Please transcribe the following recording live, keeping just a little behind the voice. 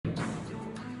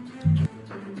Play.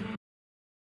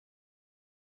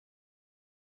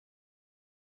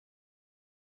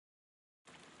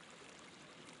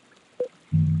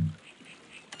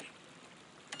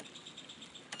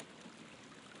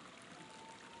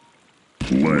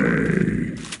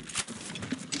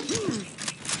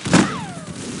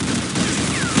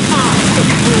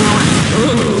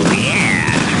 Ooh,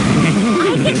 yeah!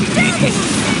 I can feel it!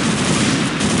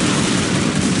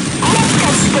 Let's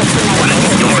just skip the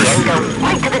next and go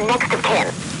right to the next of kin.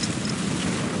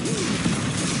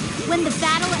 When the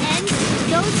battle ends,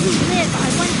 those who live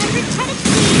are 100 credits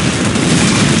free.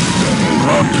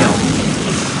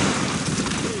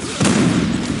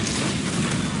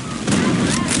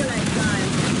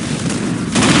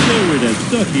 We're the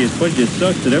suckiest bunch of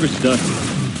sucks that ever stuck.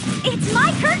 It's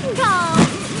my curtain call!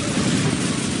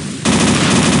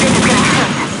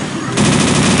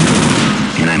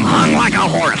 And I'm hung like a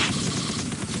horse.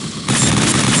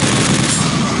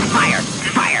 Fire!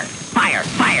 Fire! Fire!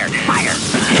 Fire! Fire!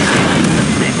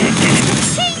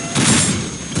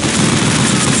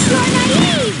 You're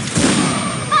naive!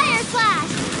 Fire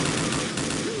flash!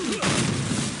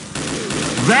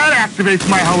 That activates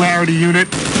my hilarity unit.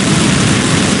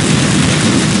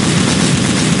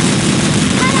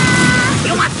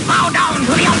 You must bow down to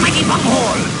the almighty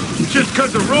bunghole! Just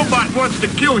because a robot wants to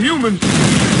kill humans.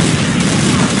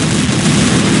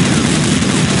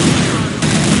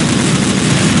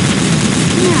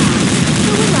 Now,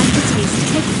 who would like to take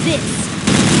this?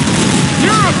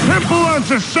 You're a pimple on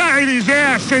society's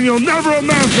ass and you'll never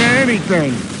amount to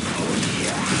anything.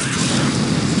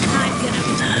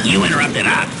 You interrupted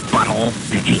us, butthole.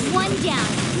 One down.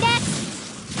 Next!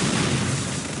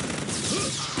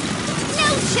 No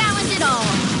challenge at all!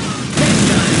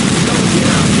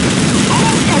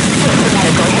 Let's skip the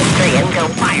medical history and go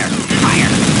Fire! Fire!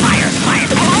 Fire! Fire!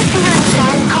 Can I see your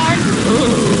sign card?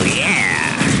 Ooh,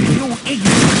 yeah! You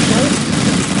ignorant.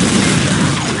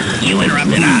 You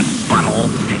interrupted us, butthole.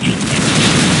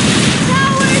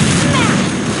 Tower smash!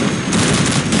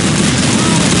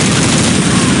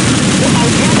 If I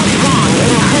do what's wrong,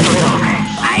 it'll hurt a little.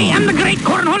 I am the great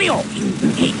Cornholio.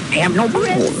 I have no boo.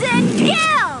 Crimson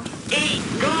kill! Eat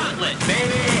gauntlet,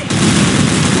 baby!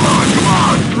 Come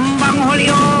on,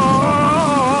 Bangholio!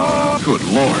 Good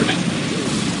Lord.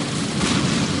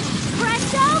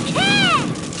 Presto kick!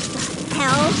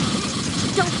 Hell!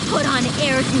 Don't put on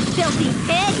airs, you filthy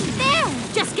pig! There!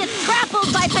 Just get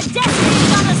trampled by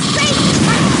pedestrians on the street!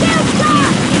 Until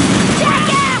stop!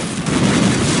 Jackass!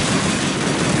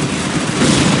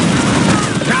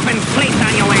 Dropping plates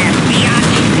on your ass,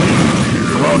 biatch!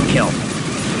 Roadkill.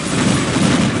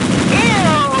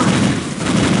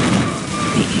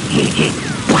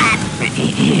 What?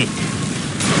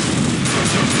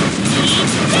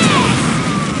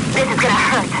 This is gonna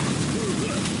hurt.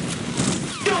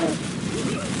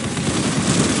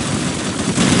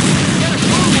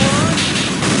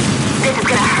 This is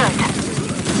gonna hurt.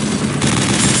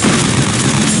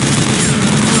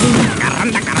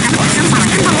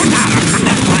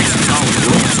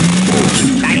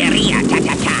 Diarrhea,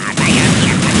 cha-cha-cha,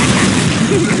 diarrhea, cha-cha-cha.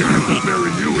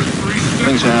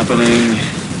 Nothing's happening.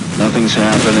 Nothing's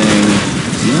happening.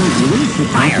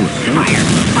 Fire, fire,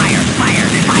 fire, fire,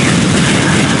 fire.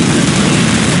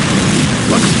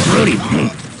 Looks fruity.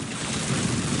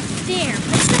 There,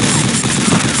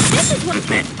 this is what...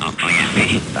 Oh,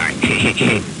 yeah, sorry.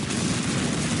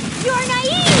 You're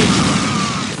naive!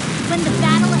 When the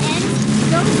battle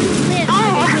ends, those who live are the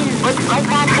winners. Looks like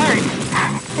that hurt.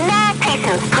 Nah,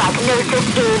 patience, prognosis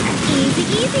is... Easy,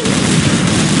 easy.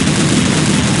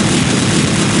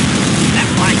 That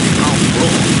fight's called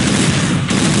rule.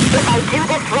 If I do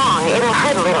this wrong, it'll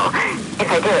hurt a little. If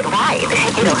I do it right,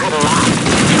 it'll hurt a lot.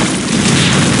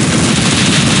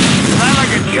 I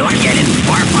look at you and get in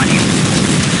barf on you.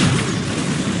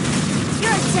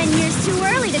 You're 10 years too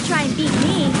early to try and beat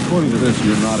me. According to this,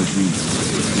 you're not a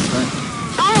genius. Okay?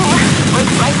 Oh,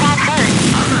 looks like that hurt.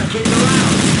 I'm not kidding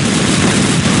around.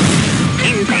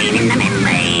 Insane in the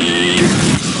membrane.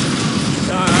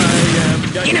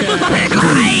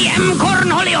 I am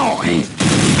Cornholio.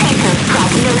 Patience,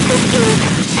 prognosis is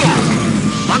death.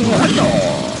 Bangholio.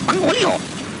 Bangholio.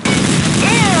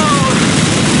 Ew!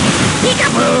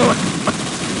 Peekaboo.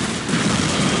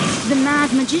 The mad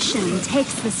magician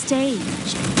takes the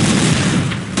stage.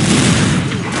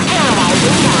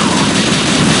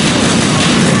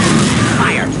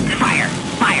 Fire, fire,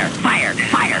 fire, fire,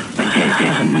 fire.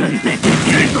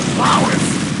 Take the flowers.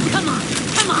 Come on,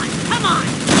 come on, come on!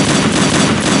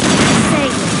 Say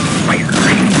it. Fire.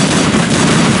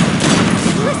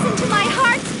 Listen to my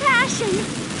heart's passion.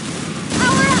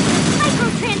 Power up,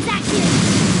 microtransaction.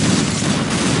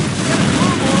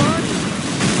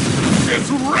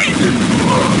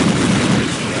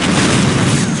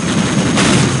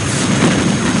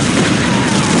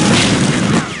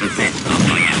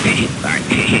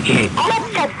 Let's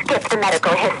just skip the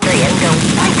medical history and go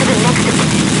right to the next...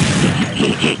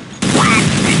 What?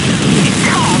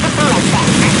 Call the blood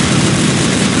bank.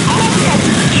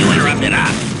 You interrupted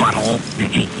us, butthole.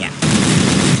 Yeah.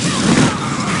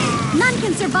 None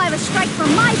can survive a strike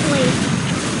from my blade.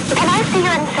 Can I see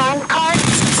your insurance card?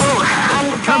 Oh, I'm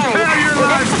sorry. Compare your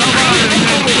lives to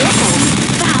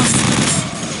Faust.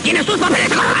 ¿Tienes tus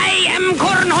papeles? I am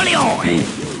Cornholio.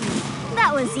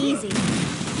 That was easy.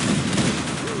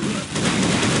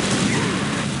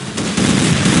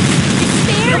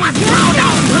 You must bow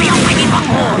down to the almighty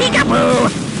butthole.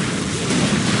 Peekaboo.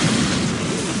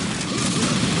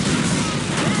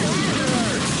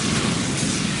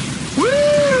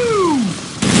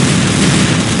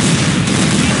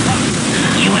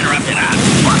 You interrupted us,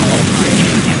 butthole.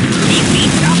 These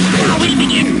beats up. Now we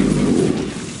begin.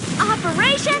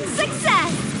 Operation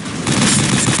success.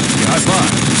 High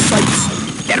five.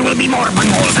 There will be more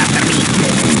buttholes after me.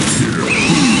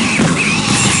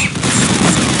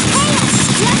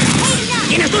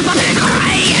 ¿Tienes tus papeles?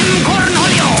 I am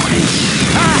Cornholio.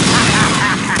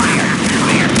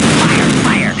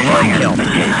 Fire.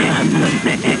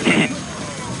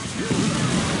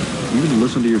 You even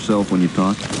listen to yourself when you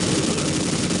talk?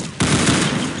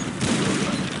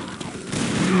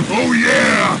 Oh,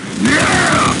 yeah!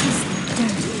 Yeah!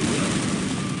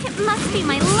 It must be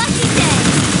my lucky day.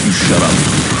 You shut up.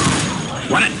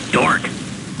 What a dork.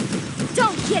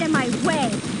 Don't get in my way.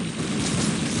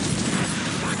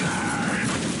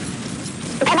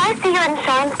 Can I see your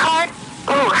insurance card?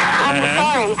 Oh, I'm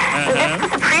sorry. This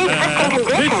was a pre-existing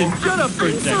condition. Listen, shut up for a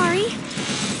I'm second. sorry.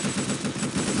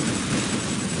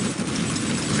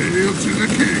 Hail to the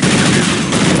king.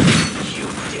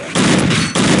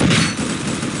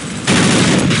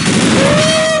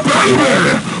 Baby,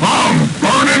 I'm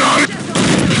burning on it.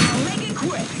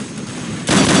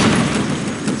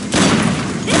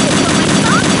 This is what my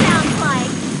song sounds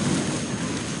like.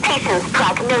 Patient's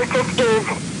prognosis is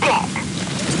dead.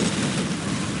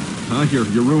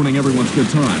 You're ruining everyone's good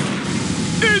time.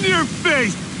 In your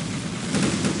face!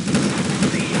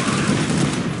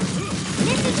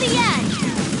 This is the end.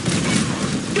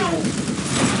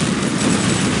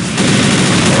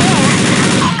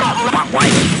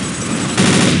 What?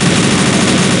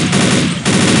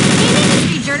 An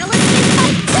industry journalist is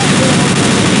like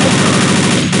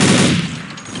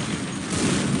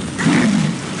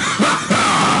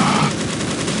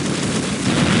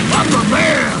I'm the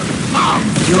man! I'm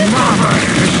your mama!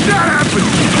 Shut up!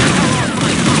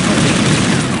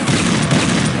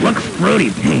 Looks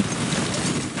fruity.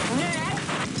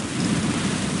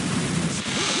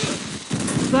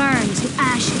 burn to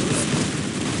ashes.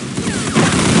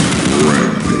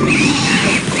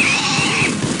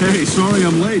 Hey, sorry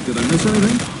I'm late. Did I miss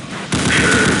anything?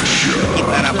 Keep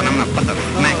that up and I'm gonna put the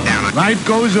smack down on Life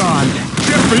goes on.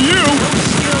 Just for you!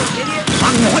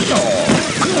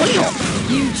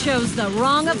 You chose the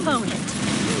wrong opponent.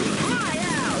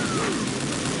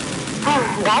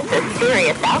 That's a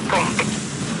serious outbreak.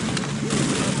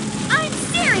 I'm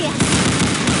serious.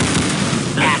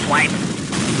 Asswipe.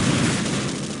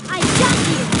 I got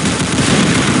you.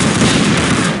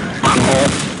 Bunghole.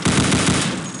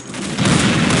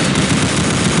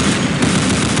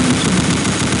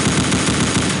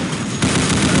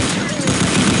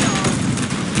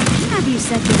 Have you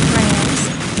said your prayers?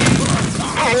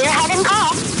 Turn your head and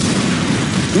call.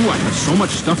 Ooh, I have so much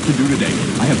stuff to do today.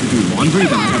 I have to do laundry,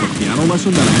 then I have a piano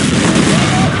lesson, then I have to...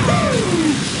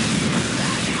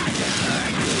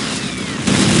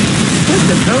 What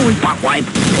the hell is butt wipe?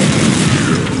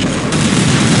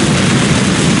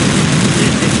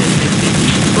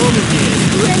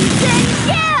 Crimson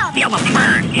Kill! Feel the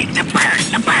burn. The burn.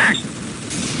 The burn.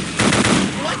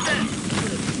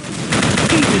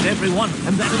 Eat it, everyone,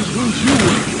 and that includes you.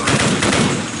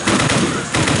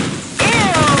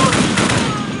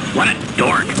 What a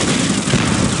dork.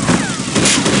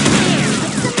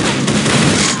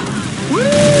 Woo!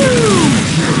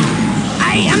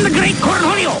 I am the great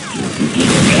Cornholio.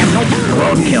 They have no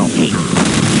roadkill.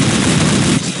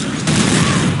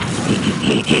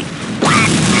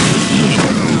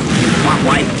 What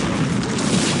wipe?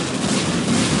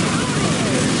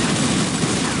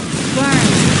 Burn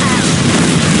to ashes.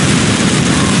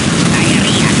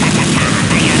 Diarrhea.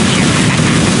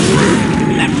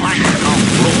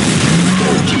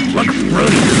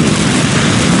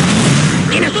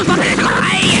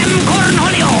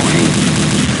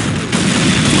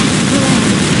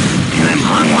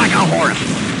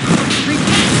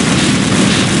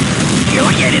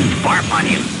 I didn't barf on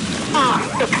him. Oh,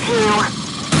 fix you.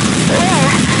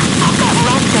 There. I've got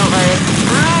leftovers.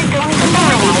 I don't even know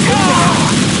what I do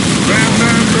now.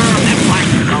 That black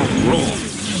don't rule.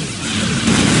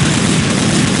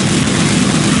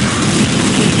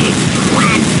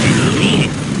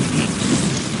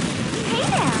 Hey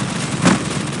there.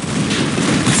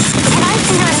 Can I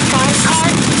see your insurance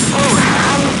card? Oh,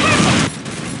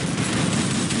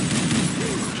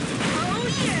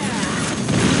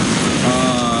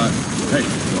 Hey,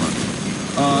 go on.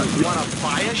 Want to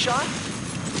buy a shot?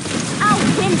 I'll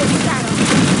win this battle.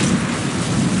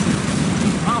 He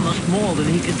promised more than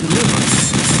he could deliver.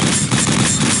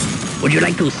 Would you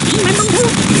like to see my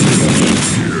bunghole?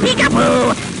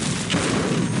 Peekaboo!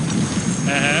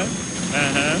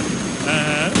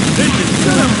 They should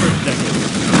shut up for a second.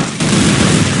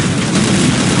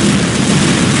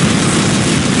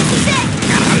 This is it.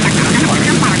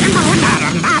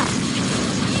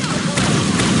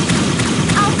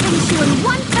 I'll finish you in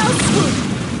one fell swoop.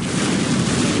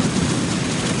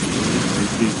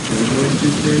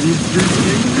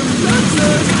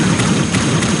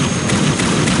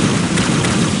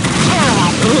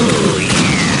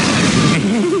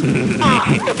 oh,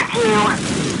 fix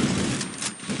you.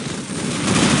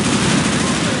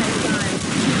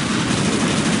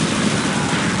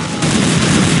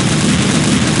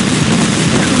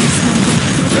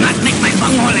 Do not make my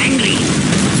bunghole angry.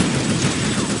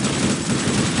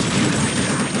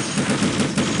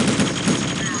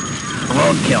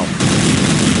 Roadkill.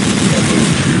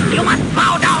 You must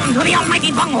bow down to the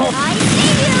almighty bunghole. I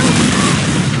see you.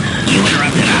 You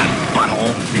interrupted our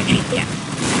butthole.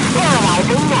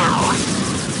 Sterilizing now.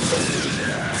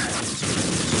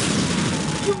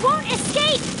 You won't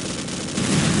escape.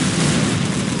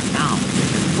 Now,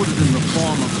 put it in the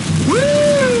form of...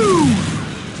 Woo!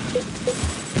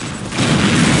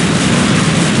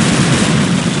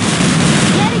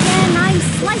 Yet again, I'm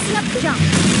slicing up junk.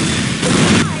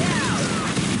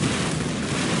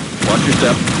 Watch your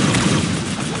step.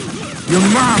 Your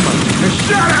mama. Now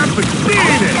shut up and beat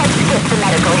it. Let's skip the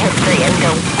medical history and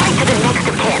go right to the next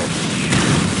of kin.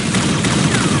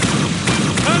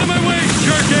 Out of my way,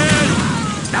 jerkhead!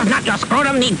 Does not your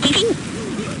scrotum need kicking?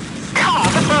 Call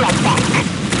the blood bank.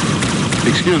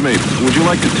 Excuse me, would you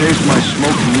like to taste my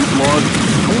smoked meat log?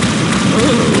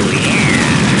 Oh, yeah.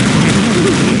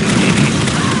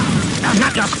 Does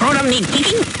not your scrotum need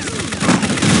kicking?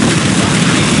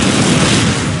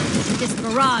 This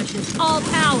barrage is all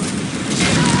power.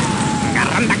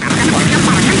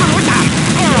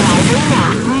 Sterilizing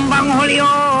now. Bangholio!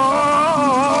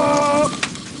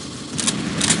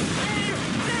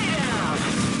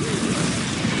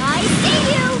 I see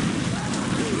you.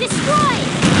 Destroy.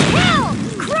 Kill.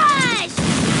 Crush.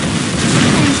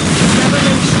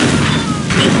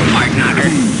 Smart knocker.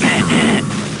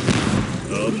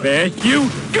 I'll bet you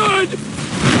good!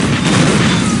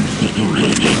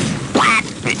 What?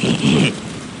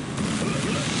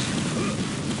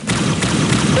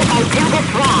 If I do this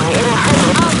wrong, it'll hurt.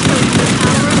 I'll prove the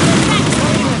power of the attack.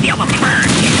 Feel the burn.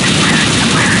 The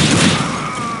burn.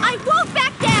 I won't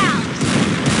back down.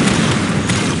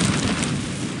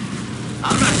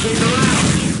 I'm not kidding around.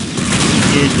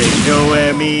 Did they know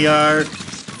MER?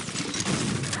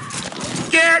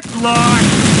 Get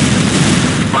lost!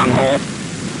 Bunghole.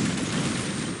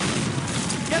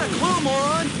 Get a clue,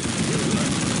 moron.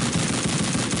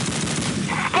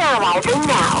 Sterilizing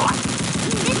now.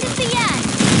 This is the end.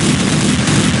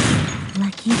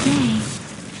 Lucky day.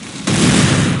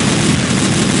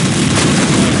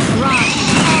 Barrage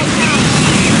is all power.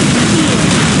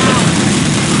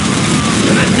 Do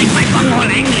not make my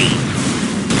bunghole angry.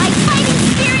 My fighting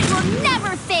spirit will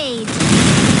never fade.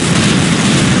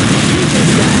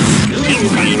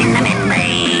 Membrane in the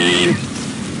membrane.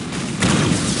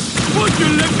 Won't you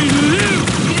let me live?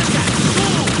 Here's that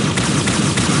soul.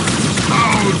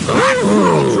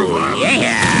 Ooh,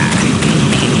 yeah.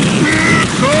 Here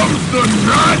comes the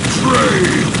nut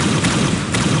train.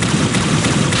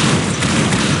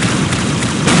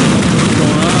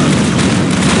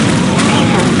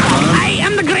 I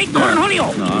am the great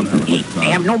Cornholio. No, I'm having a good I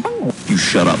have time. no bunghole. You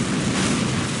shut up.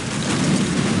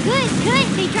 Good, good.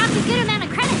 They dropped a good amount of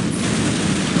credits.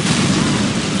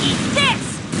 Eat this.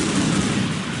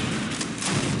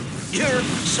 You're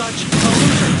such a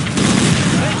loser.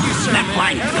 Thank you, sir. That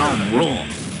line don't rule.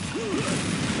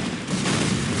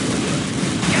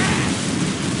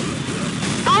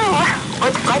 Oh,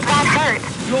 looks like that hurt.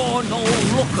 You're no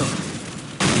looker.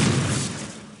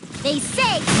 They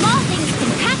say small things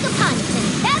can pack a punch, and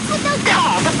that's what those do.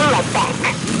 Call the blood bank.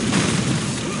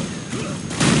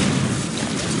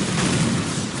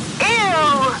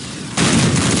 Ew!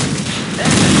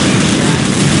 That's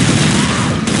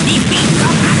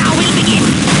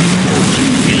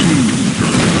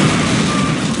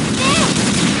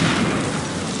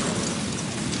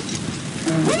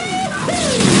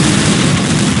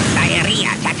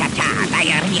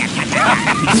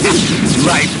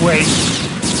lightweight.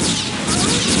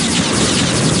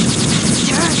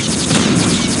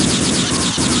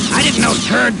 I didn't know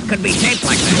turds could be shaped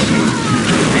like that.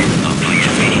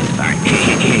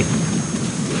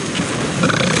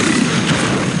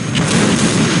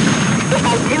 If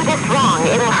I do this wrong,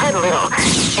 it'll hurt a little.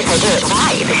 If I do it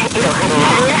right, it'll hurt a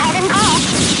lot. You're having cough.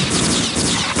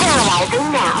 Sterilizing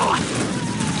now.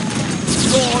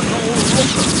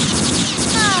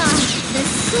 Ah, the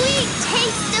sweet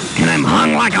taste of... And I'm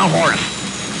hung like a horse.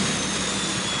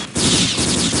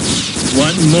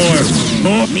 One more.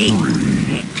 Oh, me.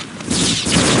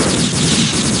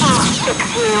 Oh, fix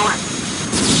you.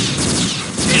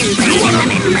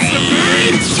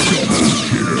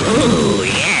 Ooh,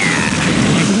 yeah.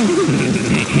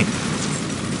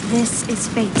 This is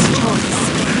fate's choice.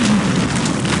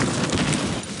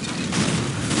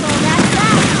 So that's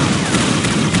that.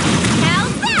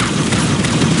 How's that?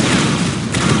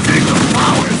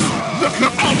 The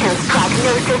patient's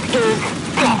prognosis is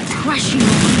death. Crush you.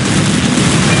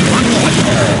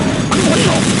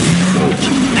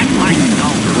 That's like no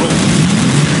rule.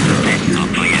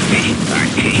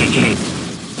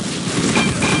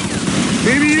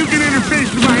 Maybe you can interface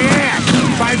with my ass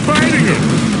by biting it.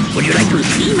 Would you like to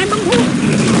see my bumbo?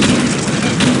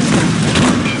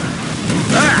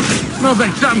 Smells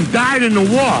like something died in the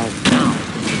wall.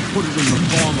 Put it in the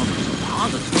form of a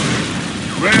suppository.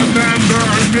 Remember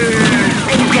me.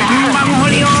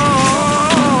 Bangolio!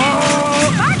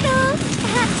 Sparkles!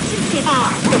 Perhaps just give Oh,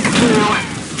 fix you.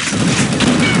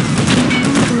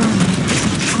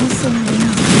 also known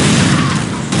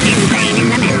Insane in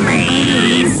the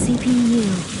membrane. as CPU.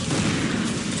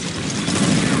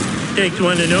 Takes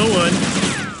one to know one.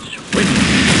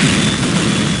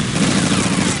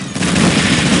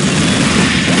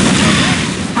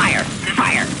 Fire!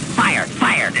 Fire! Fire!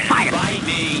 Fire! Fire! By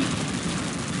me.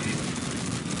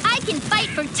 I can fight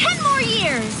for 10 more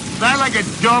years! I'd like a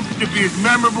dump to be as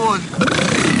memorable as...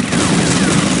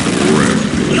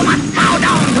 You must bow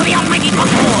down to the almighty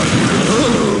bumbo!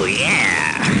 Ooh,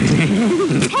 yeah!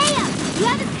 Pay up! You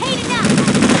haven't paid enough!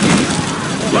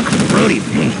 Look, Rudy.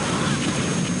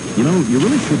 You know, you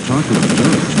really should talk to the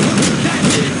judge.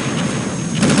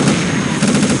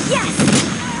 Yes!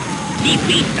 The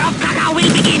feast of Gaga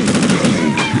will begin!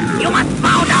 You must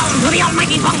bow down to the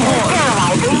almighty bumbo!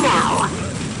 Sterilizing now.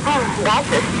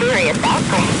 That's a serious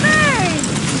outbreak. Bird!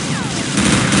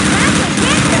 That's a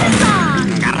hit to the song!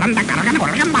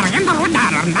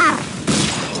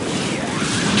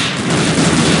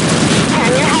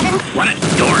 Turn your head and... What a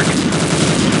dork!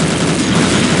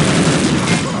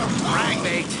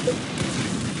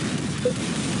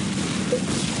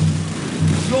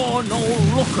 You're no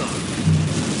looker.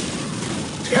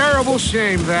 Terrible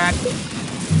shame, that.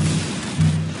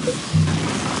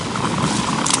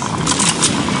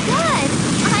 Good!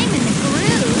 I'm in the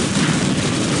groove!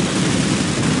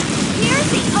 Here's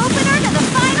the opener to the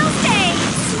final stage!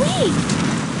 Sweet!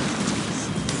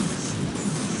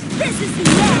 This is the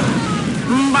end!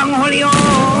 Bangolio!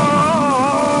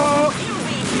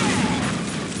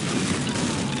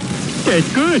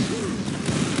 It's good.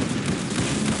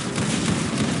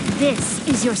 This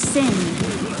is your sin.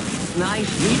 Nice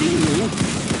meeting you.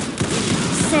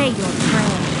 Say your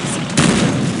prayers.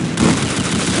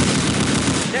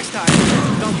 Next time,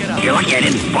 don't get up. You're lucky I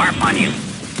didn't barf on you.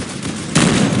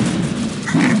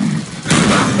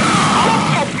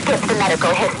 Let's skip the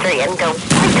medical history and go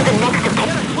right to the next of kin.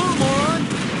 Move on.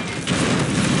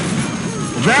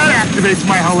 That activates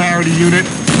my hilarity unit.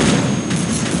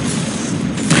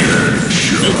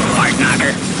 You fart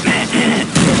knocker.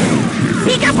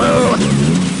 Peekaboo!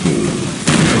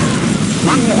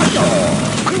 Bangolio!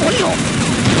 Bangolio!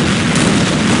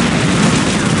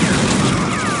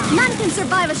 None can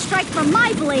survive a strike from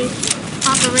my blade.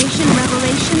 Operation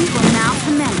Revelation will now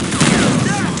commence.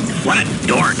 What a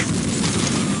dork!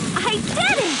 I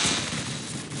did it!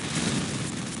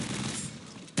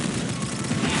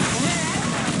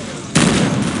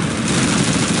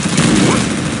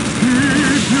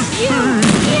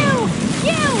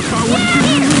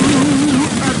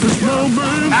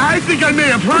 I think I may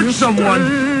have hurt someone.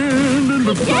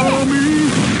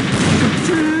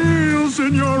 Tears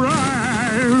in your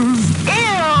eyes.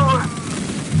 Ew!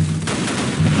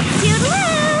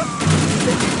 Toodaloo!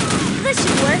 This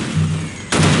should work.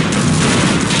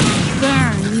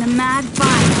 Burn in the mad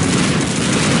fire.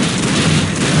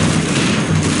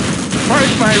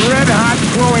 Fight my red-hot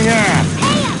glowing ass.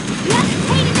 Pay up! You haven't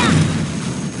paid enough!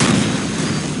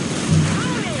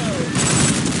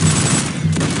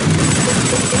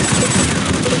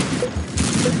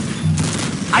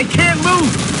 I can't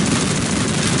move.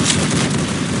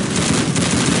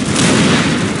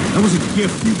 That was a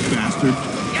gift, you bastard.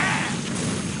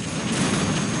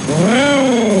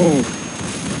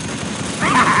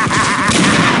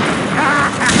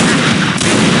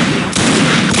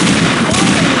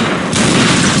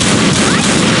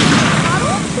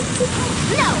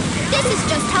 No, this is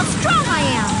just how strong I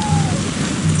am.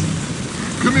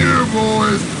 Come here,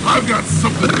 boys. I've got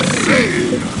something to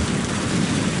say.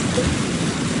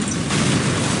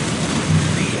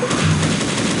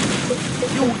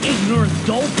 You ignorant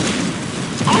dope!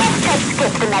 Let's just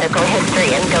skip the medical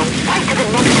history and go right to the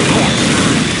next tip.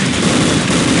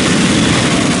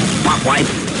 Pop wipe.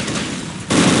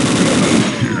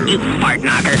 You fart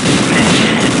knocker.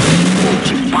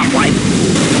 Pop wipe.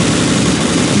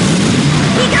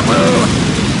 Peekaboo!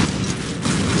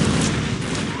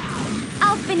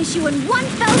 I'll finish you in one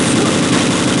fell swoop.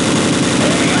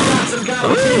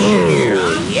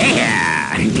 Ooh, yeah!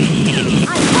 I won't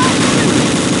lose.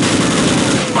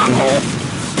 Bunghole.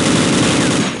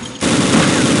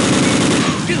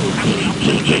 You have the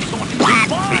option to resort to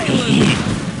violence!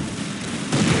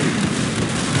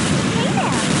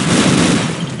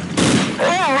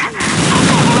 Hey there. I've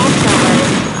got leftovers.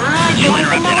 I don't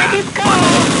even know where these go. Well,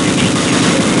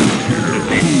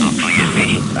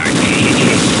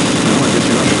 I guess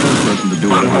you're not the first person to do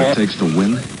whatever it takes to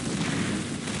win.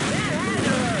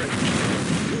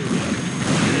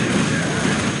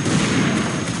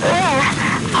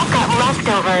 I've got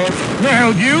leftovers.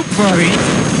 Well, you, buddy.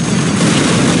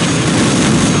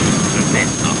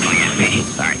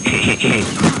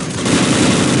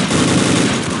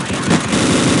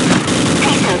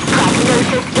 Patient's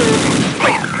prognosis is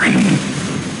death.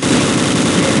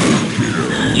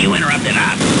 You interrupted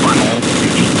us, butthole.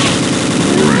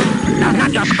 Does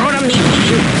not your scrotum need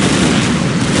heating?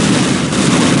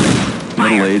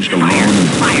 Middle-aged, alone, and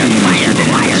Fire!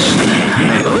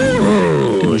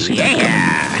 Ooh,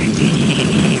 yeah!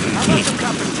 How about some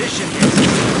competition here?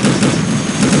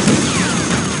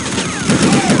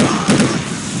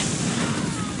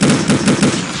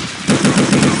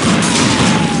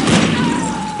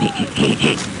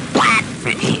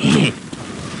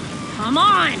 Come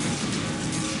on.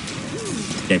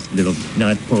 That little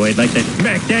nut boy, I'd like to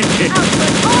smack that shit. I'll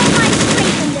put all my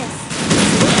strength in this.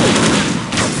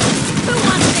 Who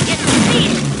wants to get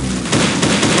defeated?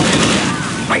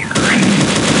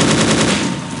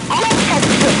 Let's just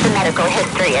skip the medical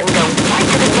history and go right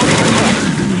to the next tip.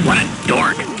 What a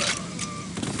dork!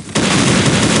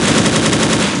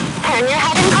 Turn your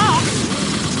head and go.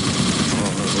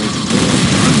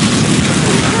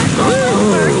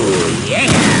 Ooh,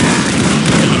 yeah!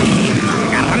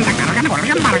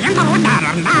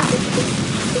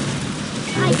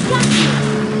 I got you.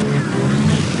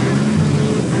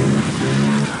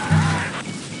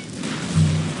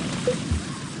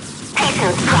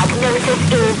 Patient's prognosis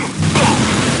is death.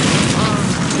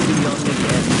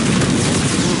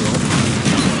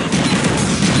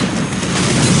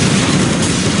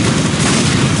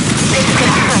 This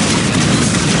could hurt.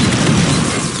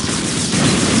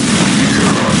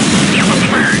 Feel the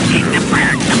burn!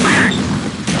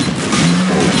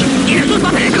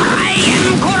 I am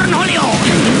Cornholio!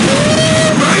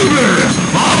 Baby,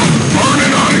 I'm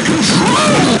burning out of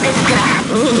control. This could hurt.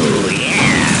 Ooh,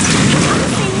 yeah!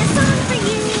 Sing a song for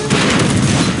you.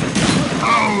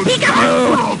 Oh, it's time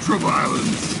for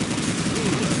ultraviolence.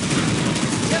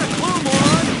 Get a clue,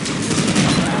 Mon!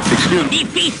 Excuse me. The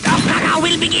feast of Gaga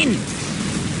will begin!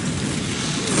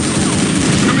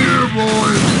 Come here,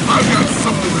 boys. I've got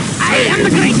something to say. I am the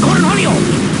great Cornholio!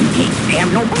 They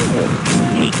have no boo!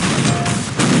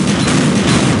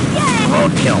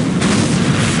 Roadkill!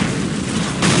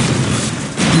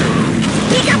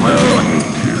 Peekaboo!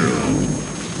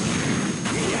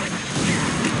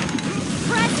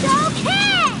 Presto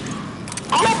kick!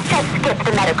 Let's just skip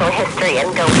the medical history and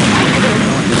go right to the...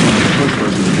 First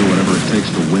person to do whatever it takes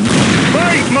to win.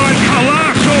 Fight my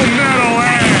colossal metal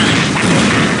ass.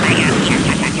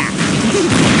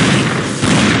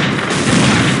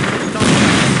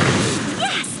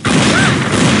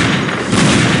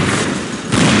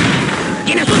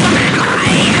 I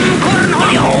am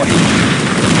Cornholio!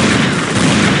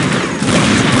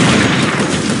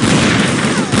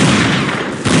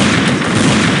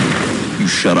 You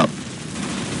shut up.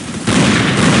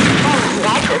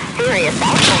 That's a serious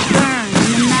action. Burn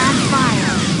in the mad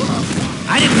fire.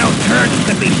 I didn't know turds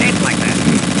could be shaped like that.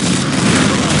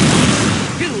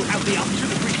 You have the option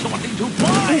of resorting to Is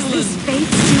violence! this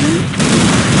fate's doing?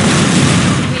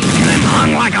 And I'm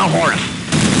hung like a horse.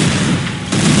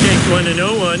 Takes one to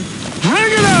know one.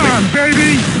 Bring it on,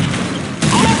 baby.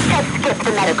 Let's just skip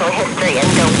the medical history and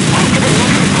go right to the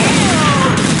next tip.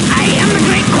 I am the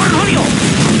great Cornholio!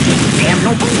 They have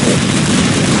no boo!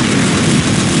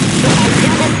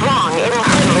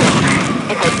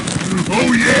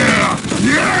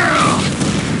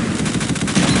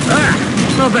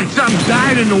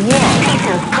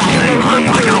 Hung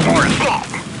like a horse.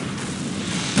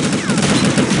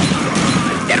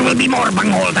 There will be more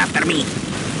bungholes after me.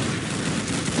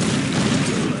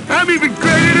 I'm even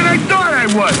greater than I thought I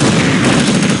was!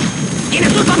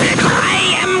 Tienes tus papeles.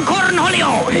 I am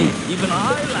Cornholio. Even I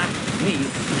lack me,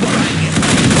 but I guess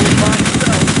I know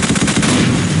myself.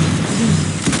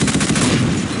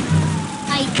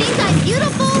 I think I'm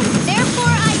beautiful,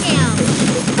 therefore I am.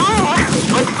 Oh,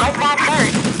 looks like that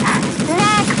hurt.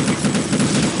 Next!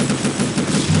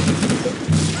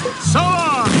 So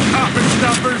long, coffin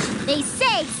stuffers! They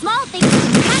say small things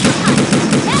can pack a punch.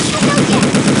 That's what they'll get.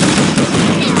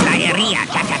 Diarrhea,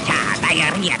 cha-cha-cha.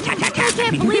 Diarrhea, cha-cha-cha. I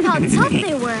can't believe how tough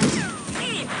they were.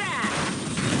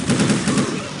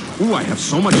 Ooh, I have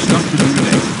so much stuff to do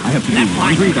today. I have to do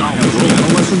laundry, then I have a piano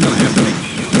lesson, then I have to make...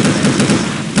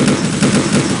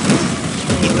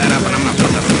 Keep that up and I'm gonna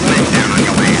put the smack down on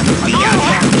your ass.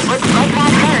 Looks like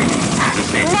that hurt.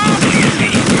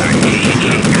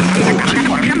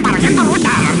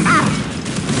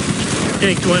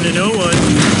 Take one to know one.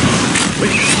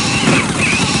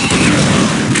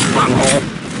 Bunghole.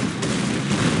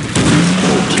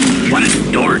 What a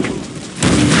dork.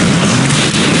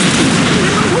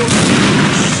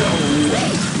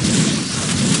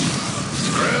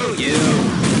 Screw you.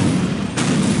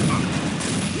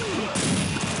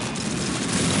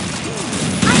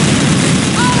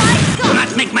 Do not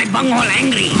make my bunghole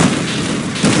angry.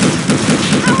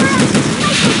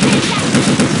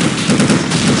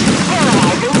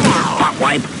 Pop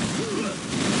wipe.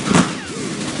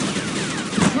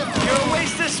 You're a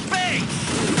waste of space!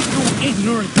 You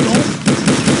ignorant dope!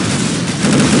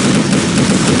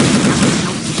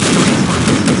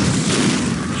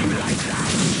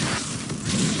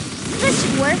 This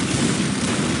should work.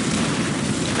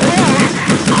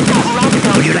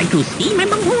 Would you like to see my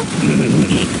bunghole?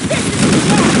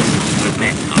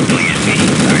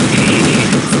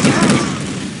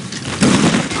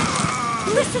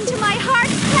 Listen to my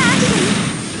heart's passion.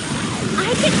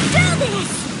 I can feel this.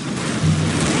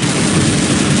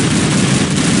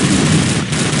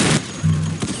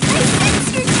 I sense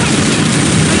your tension.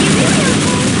 Are you really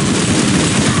okay?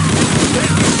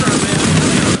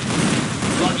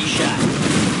 Lucky shot.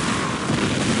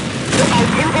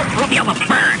 Feel the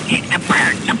burn, the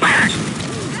burn, the burn.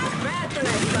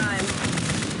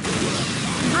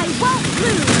 I won't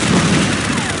lose.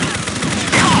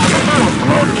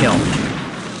 Roadkill.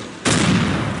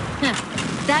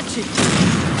 That should do.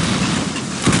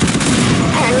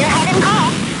 Turn your head and call.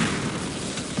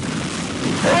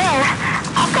 There,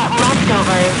 I've got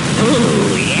leftovers.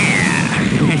 Ooh, yeah.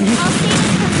 I'll save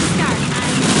it from the start.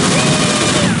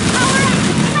 Power up!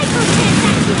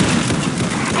 Microtransaction!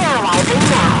 Sterilizing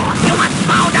now. You must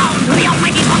bow down to the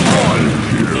almighty bunghole.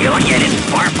 You get it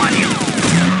for fun.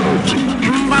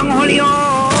 Bungholio.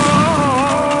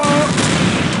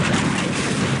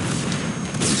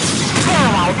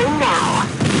 Sterilizing now.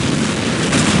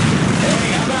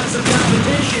 Hey, how about some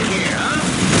competition here, huh?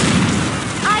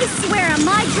 I swear on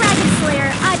my Dragon Slayer,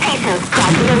 Patient's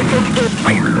prognosis is...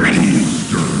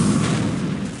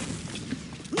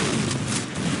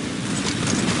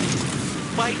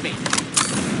 Bite me.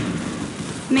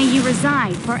 May you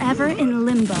reside forever in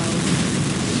limbo.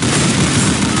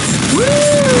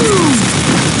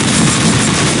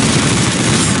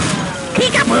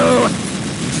 Peekaboo.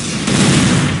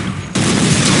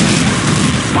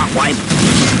 Pop wipe.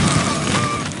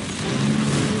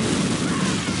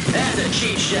 That's a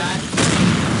cheap shot.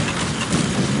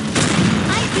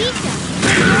 I beat them.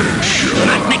 Do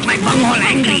not make my bunghole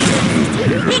angry.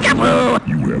 Peekaboo.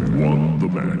 You have won the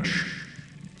match.